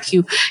tract,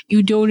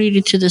 you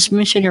donated to this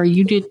missionary,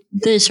 you did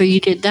this or you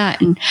did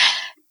that." And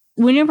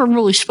we never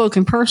really spoke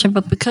in person,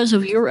 but because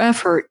of your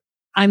effort,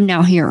 I'm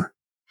now here.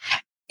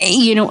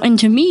 And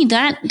to me,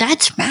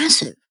 that's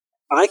massive.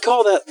 I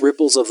call that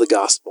ripples of the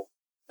gospel.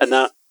 And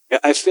that,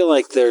 I feel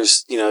like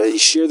there's, you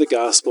share the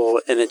gospel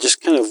and it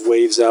just kind of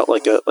waves out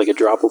like a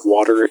drop of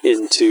water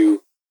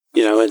into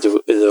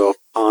a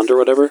pond or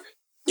whatever.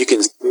 You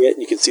can see it,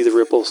 you can see the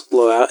ripples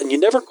flow out, and you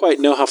never quite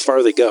know how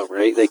far they go,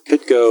 right? They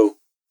could go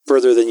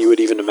further than you would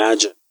even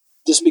imagine,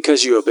 just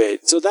because you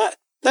obeyed. So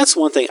that's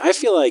one thing. I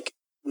feel like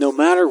no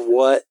matter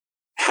what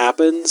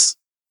happens,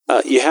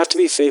 you have to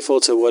be faithful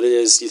to what it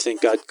is you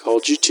think God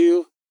called you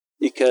to,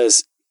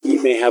 because He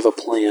may have a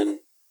plan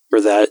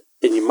for that,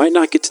 and you might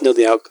not get to know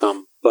the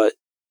outcome, but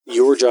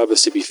your job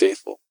is to be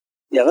faithful.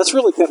 Yeah, that's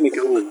really kept me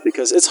going,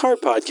 because it's hard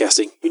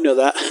podcasting. You know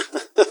that.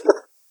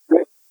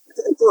 Right?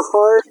 It's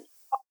hard.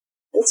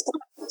 It's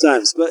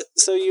sometimes, but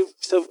so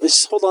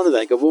just hold on to that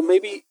and go, well,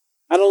 maybe,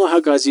 I don't know how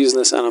God's using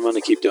this, and I'm going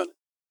to keep doing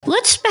it.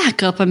 Let's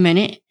back up a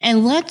minute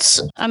and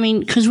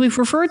because we've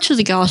referred to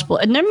the gospel,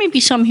 and there may be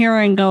some here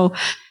and go,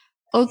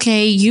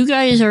 okay, you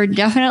guys are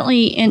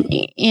definitely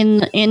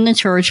in the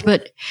church,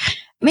 but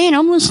man,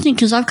 I'm listening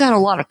because I've got a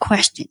lot of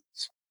questions.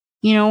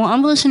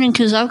 I'm listening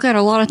because I've got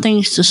a lot of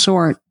things to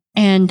sort.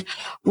 And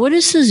what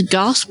is this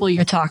gospel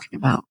you're talking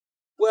about?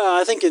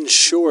 Well, I think in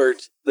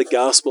short, the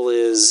gospel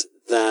is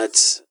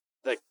that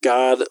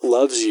God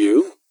loves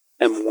you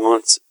and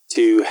wants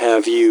to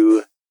have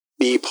you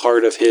be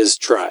part of His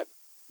tribe,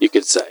 you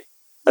could say.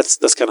 That's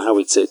kind of how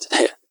we'd say it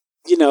today.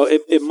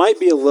 It might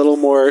be a little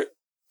more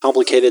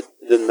complicated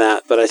than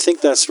that, but I think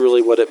that's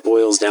really what it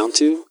boils down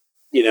to.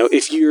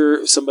 If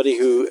you're somebody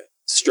who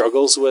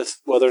struggles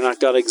with whether or not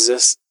God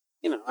exists,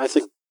 I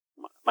think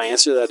my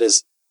answer to that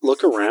is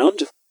look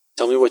around,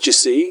 tell me what you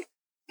see,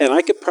 and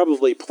I could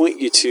probably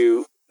point you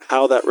to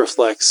how that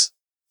reflects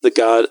the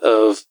God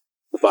of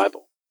the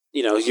Bible.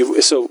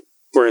 so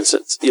for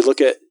instance, you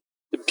look at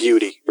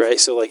beauty, right?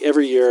 So like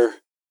every year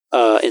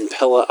in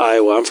Pella,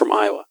 Iowa, I'm from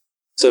Iowa.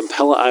 So in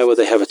Pella, Iowa,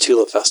 they have a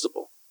tulip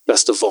festival.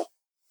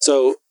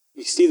 So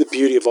you see the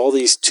beauty of all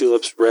these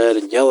tulips, red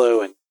and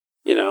yellow, and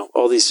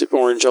all these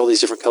orange, all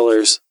these different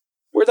colors.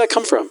 Where'd that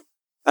come from?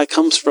 That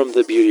comes from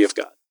the beauty of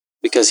God,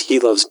 because He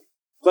loves me.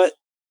 But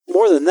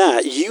more than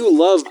that, you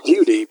love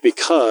beauty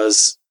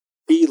because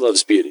He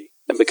loves beauty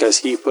and because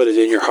He put it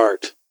in your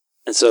heart.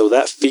 And so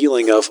that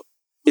feeling of,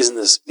 isn't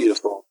this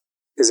beautiful,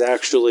 is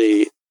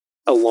actually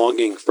a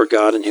longing for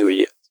God and who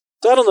He is.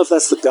 So I don't know if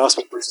that's the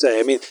gospel per se.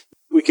 I mean,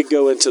 we could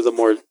go into the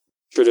more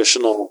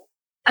traditional.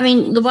 I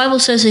mean, the Bible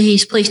says that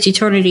He's placed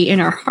eternity in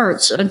our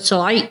hearts, and so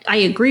I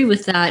agree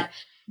with that.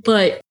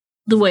 But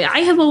the way I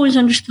have always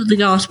understood the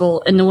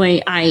gospel and the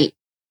way I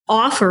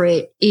offer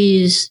it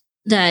is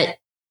that,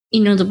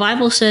 the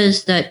Bible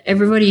says that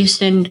everybody has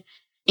sinned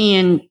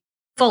and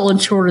fallen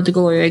short of the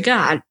glory of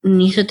God.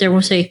 And you sit there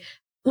and say,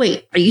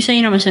 wait, are you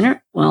saying I'm a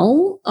sinner?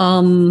 Well,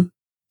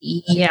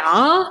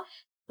 yeah.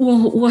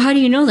 Well, how do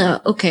you know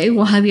that? Okay,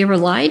 well, have you ever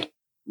lied?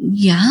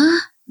 Yeah,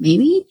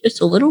 maybe,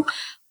 just a little.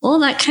 Well,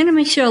 that kind of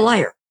makes you a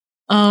liar.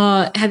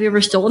 Have you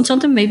ever stolen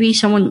something? Maybe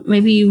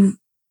you've,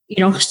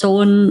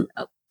 stolen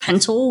a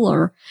pencil,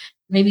 or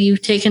maybe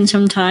you've taken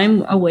some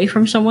time away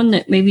from someone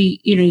that maybe,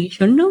 you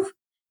shouldn't have.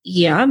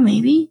 Yeah,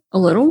 maybe a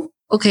little.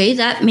 Okay,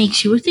 that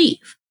makes you a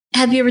thief.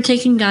 Have you ever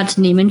taken God's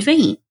name in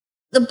vain?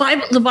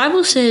 The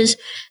Bible says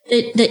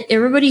that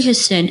everybody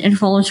has sinned and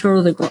fallen short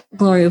of the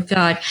glory of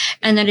God,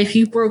 and that if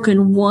you've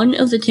broken one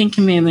of the 10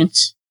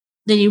 commandments,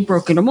 then you've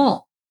broken them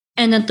all.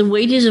 And that the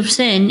wages of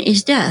sin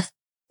is death,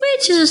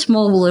 which is a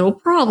small little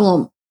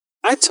problem.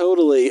 I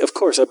totally, of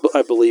course,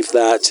 I believe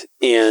that.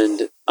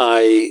 And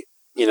I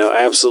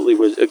absolutely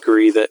would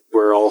agree that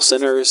we're all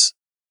sinners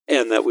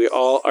and that we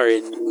all are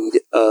in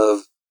need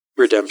of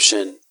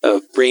redemption,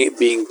 of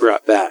being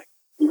brought back.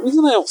 The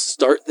reason I don't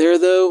start there,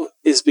 though,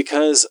 is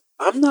because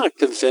I'm not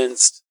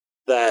convinced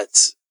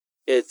that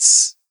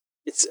it's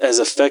as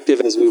effective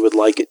as we would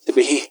like it to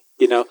be.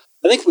 I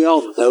think we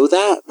all know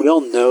that. We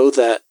all know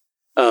that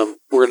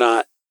we're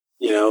not,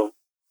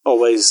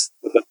 always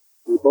the best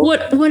people.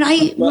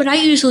 What I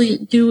usually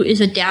do is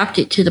adapt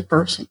it to the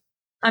person.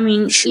 I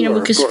mean, sure,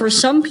 because for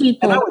some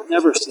people, and I would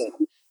never say,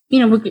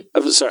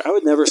 I'm sorry, I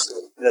would never say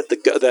that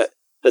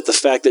the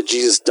fact that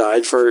Jesus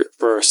died for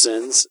our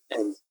sins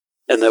and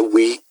that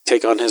we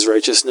take on His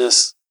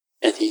righteousness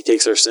and He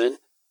takes our sin,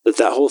 that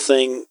whole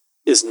thing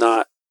is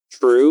not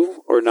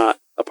true or not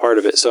a part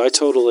of it. So I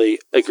totally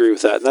agree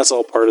with that, and that's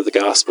all part of the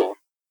gospel.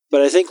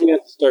 But I think we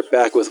have to start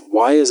back with,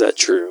 why is that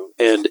true?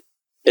 And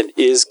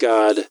is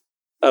God?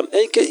 And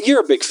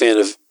you're a big fan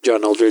of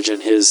John Eldredge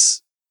and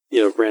his,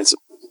 ransom.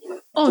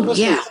 Oh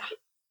yeah.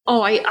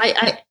 Oh,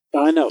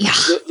 I know. Yeah.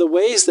 The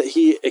ways that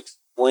he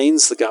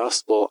explains the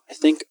gospel, I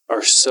think,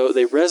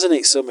 they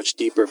resonate so much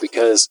deeper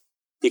because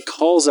he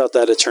calls out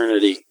that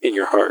eternity in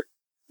your heart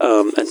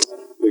and tells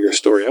your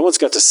story. I once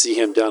got to see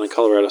him down in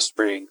Colorado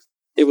Springs.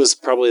 It was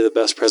probably the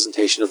best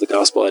presentation of the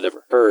gospel I'd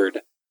ever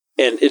heard.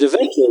 And it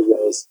eventually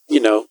was,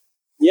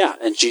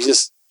 and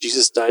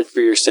Jesus died for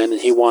your sin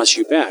and He wants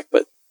you back.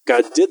 But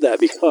God did that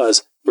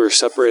because we're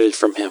separated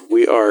from Him.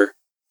 We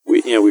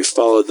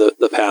followed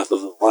the path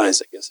of the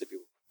lies, I guess, if you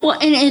will. Well,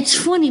 and it's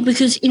funny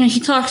because, he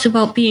talks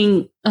about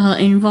being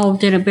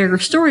involved in a bigger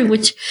story,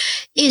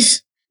 which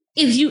is,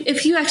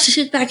 if you actually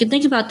sit back and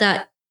think about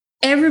that,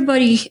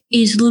 everybody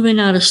is living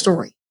out a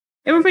story.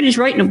 Everybody's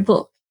writing a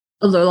book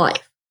of their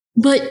life.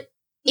 But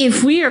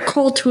if we are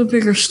called to a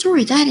bigger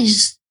story,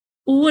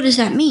 what does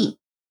that mean?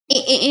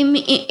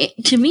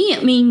 To me,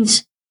 it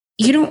means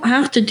you don't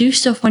have to do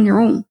stuff on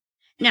your own.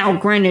 Now,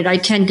 granted, I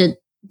tend to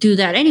do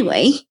that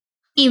anyway.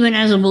 Even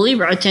as a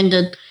believer, I tend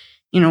to,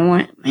 I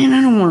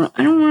don't want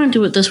to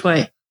do it this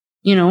way,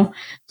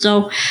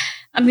 So,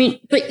 I mean,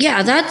 but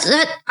yeah,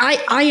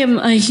 I am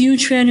a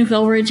huge fan of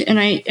Eldredge, and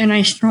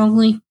I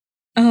strongly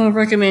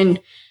recommend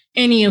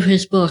any of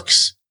his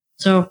books.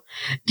 So,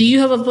 do you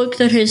have a book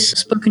that has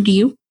spoken to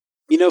you?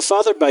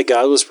 Fathered by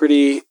God was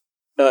pretty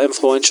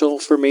influential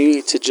for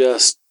me to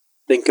just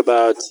think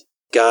about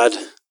God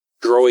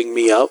growing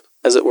me up,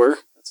 as it were.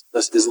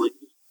 That's his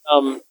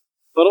language.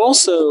 But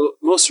also,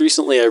 most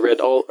recently, I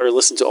read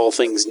listened to All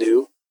Things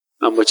New,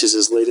 which is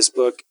his latest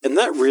book, and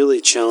that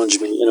really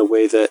challenged me in a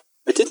way that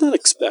I did not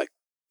expect.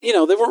 They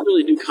weren't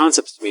really new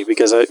concepts to me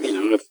because I've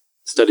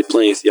studied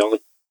plenty of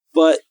theology,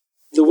 but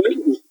the way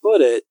he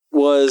put it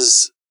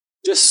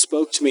just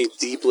spoke to me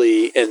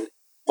deeply and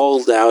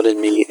called out in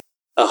me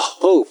a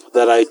hope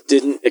that I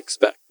didn't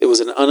expect. It was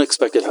an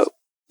unexpected hope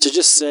to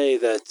just say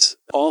that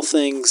all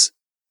things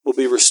will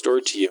be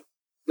restored to you,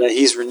 that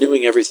He's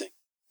renewing everything.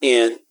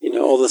 And,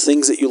 all the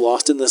things that you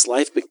lost in this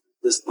life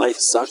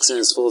sucks and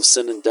is full of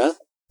sin and death,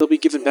 they'll be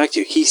given back to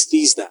you. He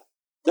sees that.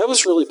 That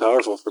was really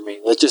powerful for me.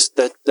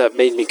 That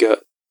made me go,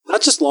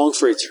 not just long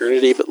for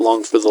eternity, but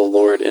long for the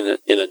Lord in a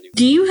new.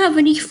 Do you have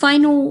any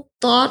final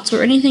thoughts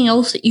or anything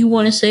else that you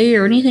want to say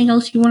or anything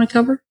else you want to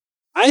cover?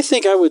 I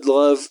think I would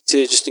love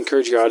to just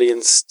encourage your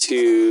audience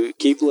to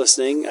keep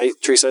listening.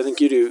 Teresa, I think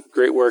you do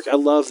great work. I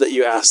love that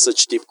you ask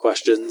such deep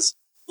questions.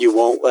 You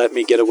won't let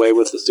me get away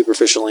with a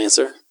superficial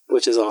answer,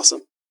 which is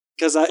awesome,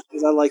 because I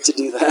like to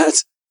do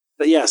that.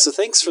 But yeah, so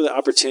thanks for the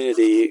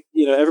opportunity.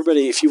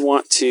 Everybody, if you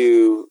want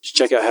to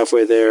check out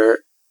Halfway There,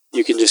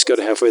 you can just go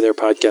to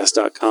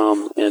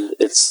halfwaytherepodcast.com, and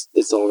it's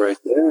all right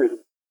there. And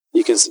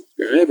you can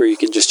subscribe, or you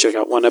can just check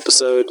out one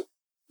episode.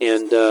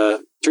 And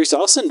Teresa,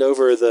 I'll send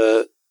over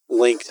the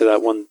link to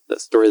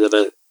that story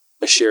that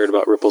I shared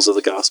about Ripples of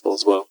the Gospel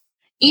as well.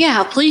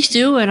 Yeah, please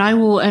do, and I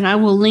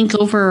will link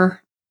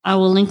over. I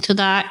will link to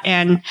that.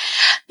 And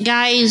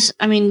guys,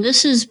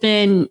 this has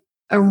been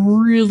a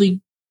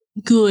really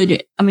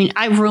good.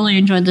 I've really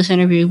enjoyed this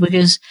interview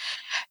because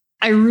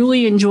I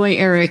really enjoy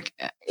Eric.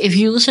 If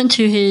you listen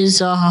to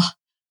his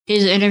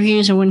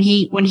interviews, and when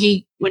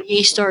he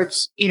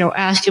starts,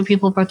 asking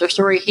people about their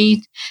story,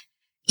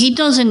 he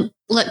doesn't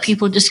let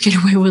people just get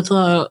away with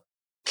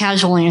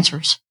casual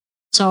answers.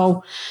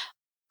 So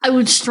I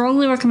would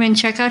strongly recommend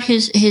check out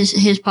his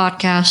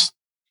podcast.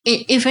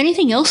 If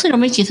anything else, it'll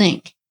make you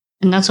think,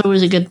 and that's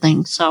always a good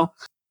thing. So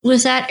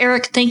with that,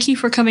 Eric, thank you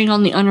for coming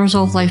on the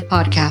Unresolved Life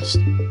podcast.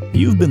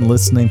 You've been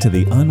listening to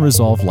the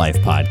Unresolved Life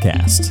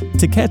podcast.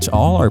 To catch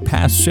all our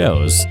past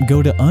shows,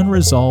 go to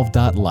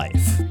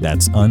unresolved.life.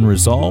 That's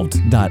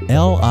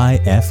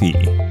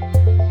unresolved.life.